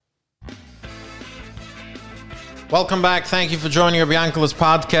Welcome back. Thank you for joining Rabbi Yankel's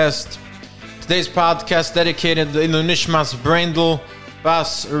podcast. Today's podcast dedicated to Ilu Nishmas Brendel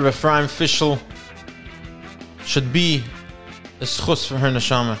Bas Rabbi Ephraim Fischel. Should be a schus for her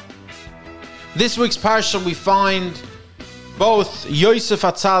neshama. This week's parsha we find both Yosef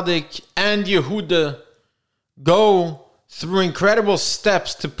HaTzadik and Yehuda go through incredible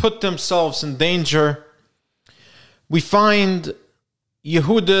steps to put themselves in danger. We find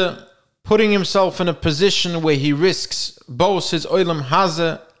Yehuda putting himself in a position where he risks both his Olam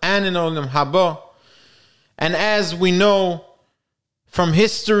Hazeh and in Olam Haba. And as we know from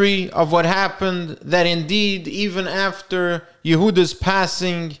history of what happened, that indeed even after Yehuda's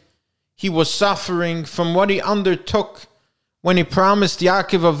passing, he was suffering from what he undertook when he promised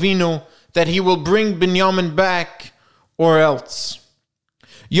Yaakov Avinu that he will bring Binyamin back or else.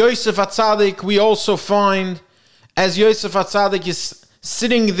 Yosef HaTzadik, we also find, as Yosef HaTzadik is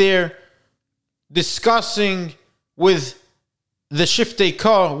sitting there discussing with the Shiftei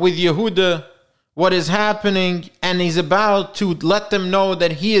Kah, with Yehuda, what is happening, and he's about to let them know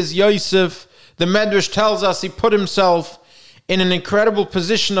that he is Yosef. The Medrash tells us he put himself in an incredible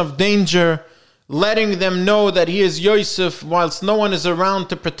position of danger, letting them know that he is Yosef whilst no one is around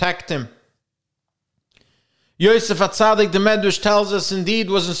to protect him. Yosef HaTzadik, the Medrash tells us, indeed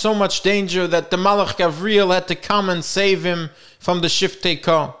was in so much danger that the Malach Gavriel had to come and save him from the Shiftei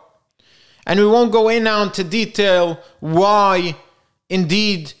Kah. And we won't go in now into detail why,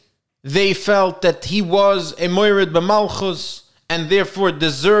 indeed, they felt that he was a Moirid B'Malchus and therefore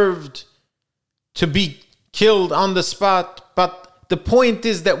deserved to be killed on the spot. But the point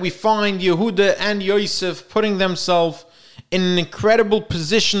is that we find Yehuda and Yosef putting themselves in an incredible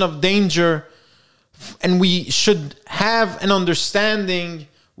position of danger, and we should have an understanding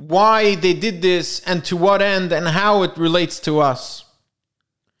why they did this and to what end and how it relates to us.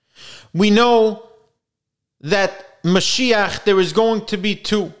 We know that Mashiach, there is going to be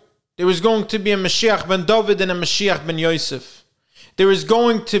two. There is going to be a Mashiach ben David and a Mashiach ben Yosef. There is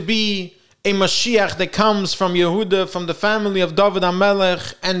going to be a Mashiach that comes from Yehuda, from the family of David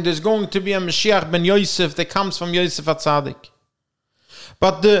HaMelech, and there's going to be a Mashiach ben Yosef that comes from Yosef HaTzadik.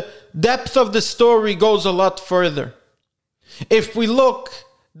 But the depth of the story goes a lot further. If we look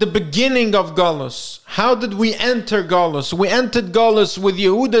the beginning of Galus, how did we enter Galus? We entered Galus with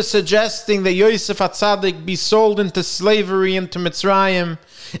Yehuda suggesting that Yosef HaTzadik be sold into slavery into Mitzrayim,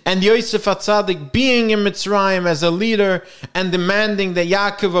 and Yosef HaTzadik being in Mitzrayim as a leader and demanding that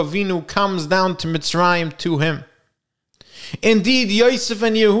Yaakov Avinu comes down to Mitzrayim to him. Indeed, Yosef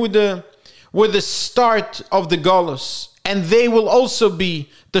and Yehuda were the start of the Galus, and they will also be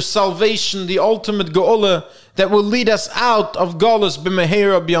the salvation, the ultimate Geolah that will lead us out of Galus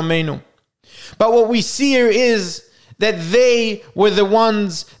b'mehera b'yameinu. But what we see here is that they were the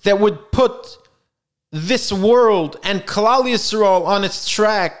ones that would put this world and Klal Yisrael on its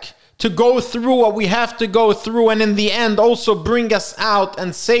track to go through what we have to go through, and in the end also bring us out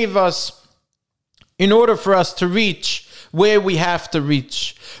and save us in order for us to reach where we have to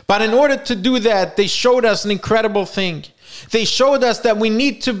reach. But in order to do that, they showed us an incredible thing. They showed us that we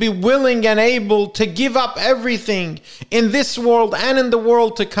need to be willing and able to give up everything in this world and in the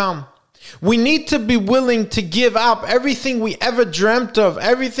world to come. We need to be willing to give up everything we ever dreamt of,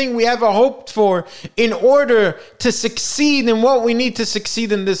 everything we ever hoped for, in order to succeed in what we need to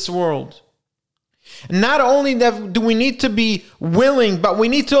succeed in this world. Not only do we need to be willing, but we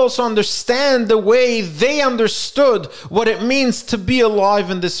need to also understand the way they understood what it means to be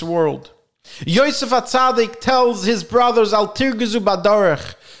alive in this world. Yosef HaTzadik tells his brothers, Al tirgezu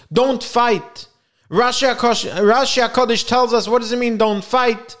badarech, don't fight. Rashi HaKodesh tells us, what does it mean, don't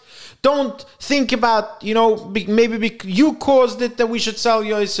fight? Don't think about, maybe you caused it that we should sell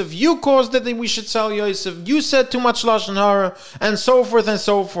Yosef. You caused it that we should sell Yosef. You said too much Lashon Hara, and so forth and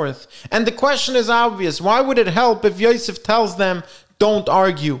so forth. And the question is obvious. Why would it help if Yosef tells them, don't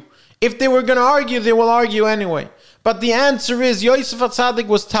argue? If they were going to argue, they will argue anyway. But the answer is, Yosef HaTzadik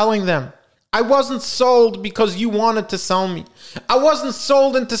was telling them, I wasn't sold because you wanted to sell me. I wasn't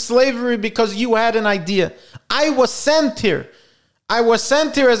sold into slavery because you had an idea. I was sent here. I was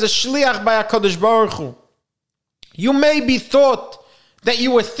sent here as a shliach by HaKadosh Baruch Hu. You may be thought that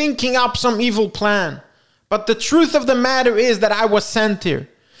you were thinking up some evil plan, but the truth of the matter is that I was sent here.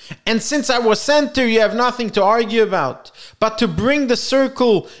 And since I was sent here, you have nothing to argue about. But to bring the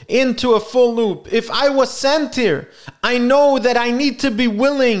circle into a full loop, if I was sent here, I know that I need to be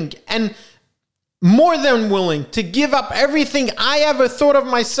willing and more than willing to give up everything I ever thought of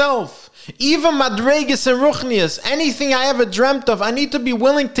myself. Even Madregas and Ruchnias, anything I ever dreamt of, I need to be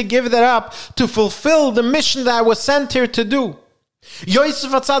willing to give that up to fulfill the mission that I was sent here to do.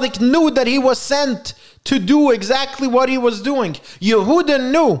 Yosef HaTzadik knew that he was sent to do exactly what he was doing.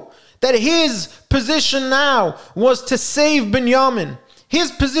 Yehuda knew that his position now was to save Binyamin.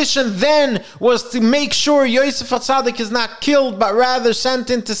 His position then was to make sure Yosef HaTzadik is not killed, but rather sent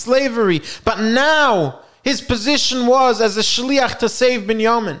into slavery. But now, his position was as a shliach to save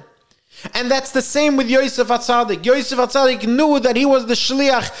Binyamin. And that's the same with Yosef HaTzadik. Yosef HaTzadik knew that he was the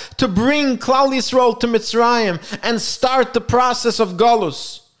shliach to bring Klal Yisrael to Mitzrayim and start the process of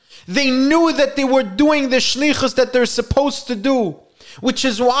Galus. They knew that they were doing the shlichus that they're supposed to do, which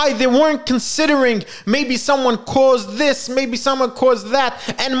is why they weren't considering maybe someone caused this, maybe someone caused that,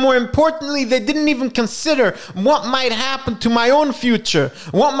 and more importantly, they didn't even consider what might happen to my own future,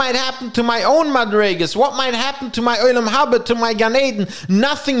 what might happen to my own madregas, what might happen to my Olam Haba, to my Gan Eden.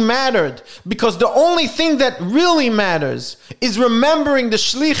 Nothing mattered, because the only thing that really matters is remembering the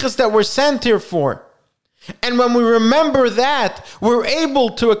shlichus that we're sent here for. And when we remember that, we're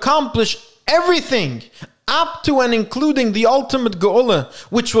able to accomplish everything, up to and including the ultimate Geula,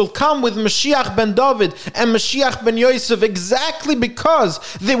 which will come with Mashiach ben David and Mashiach ben Yosef, exactly because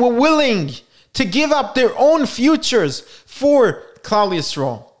they were willing to give up their own futures for Klal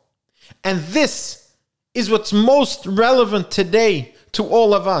Yisrael. And this is what's most relevant today to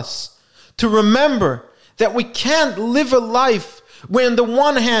all of us, to remember that we can't live a life where on the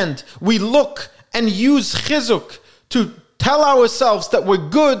one hand we look and use chizuk to tell ourselves that we're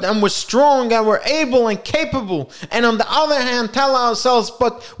good and we're strong and we're able and capable, and on the other hand tell ourselves,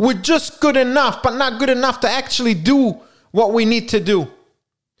 but we're just good enough, but not good enough to actually do what we need to do.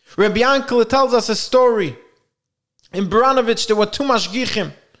 Rabbi Yankele tells us a story. In Baranovich there were two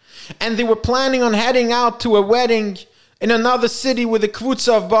mashgichim, and they were planning on heading out to a wedding in another city with a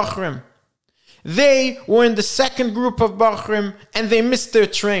kvutza of Bachrim. They were in the second group of Bachrim and they missed their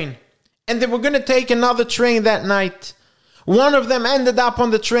train, and they were going to take another train that night. One of them ended up on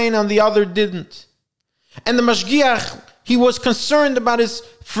the train and the other didn't. And the mashgiach, he was concerned about his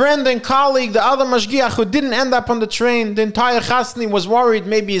friend and colleague, the other mashgiach who didn't end up on the train. The entire chasni was worried,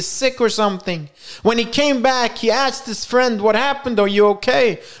 maybe he's sick or something. When he came back, he asked his friend, what happened? Are you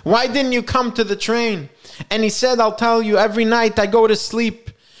okay? Why didn't you come to the train? And he said, I'll tell you, every night I go to sleep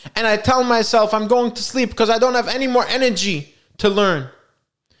and I tell myself I'm going to sleep because I don't have any more energy to learn.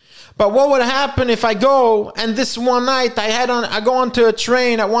 But what would happen if I go and this one night I go onto a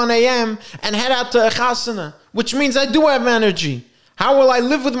train at 1 a.m. and head out to a chasana, which means I do have energy. How will I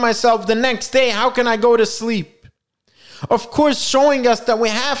live with myself the next day? How can I go to sleep? Of course, showing us that we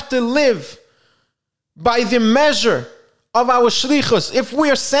have to live by the measure of our shlichus. If we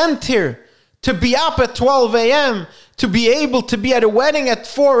are sent here to be up at 12 a.m., to be able to be at a wedding at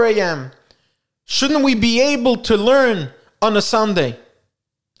 4 a.m., shouldn't we be able to learn on a Sunday?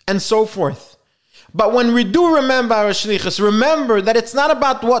 And so forth. But when we do remember our shlichus, remember that it's not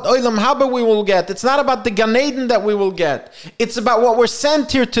about what Olam Haba we will get. It's not about the Gan Eden that we will get. It's about what we're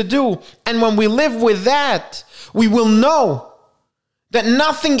sent here to do. And when we live with that, we will know that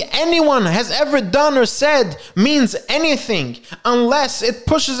nothing anyone has ever done or said means anything unless it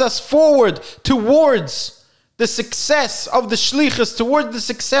pushes us forward towards the success of the shlichus, towards the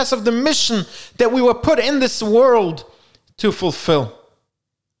success of the mission that we were put in this world to fulfill.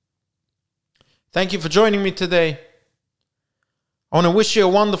 Thank you for joining me today. I want to wish you a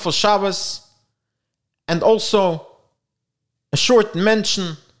wonderful Shabbos, and also a short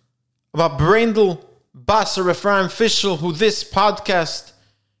mention about Brendel Basar Ephraim Fischel, who this podcast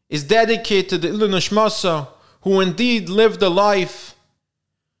is dedicated to Ilu Nishmasa, who indeed lived a life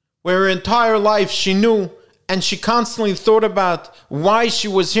where her entire life she knew and she constantly thought about why she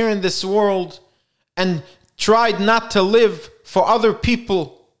was here in this world, and tried not to live for other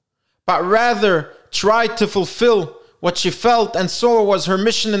people, but rather tried to fulfill what she felt and saw was her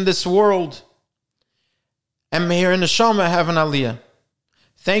mission in this world. And may her neshama have an aliyah.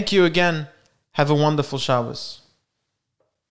 Thank you again. Have a wonderful Shabbos.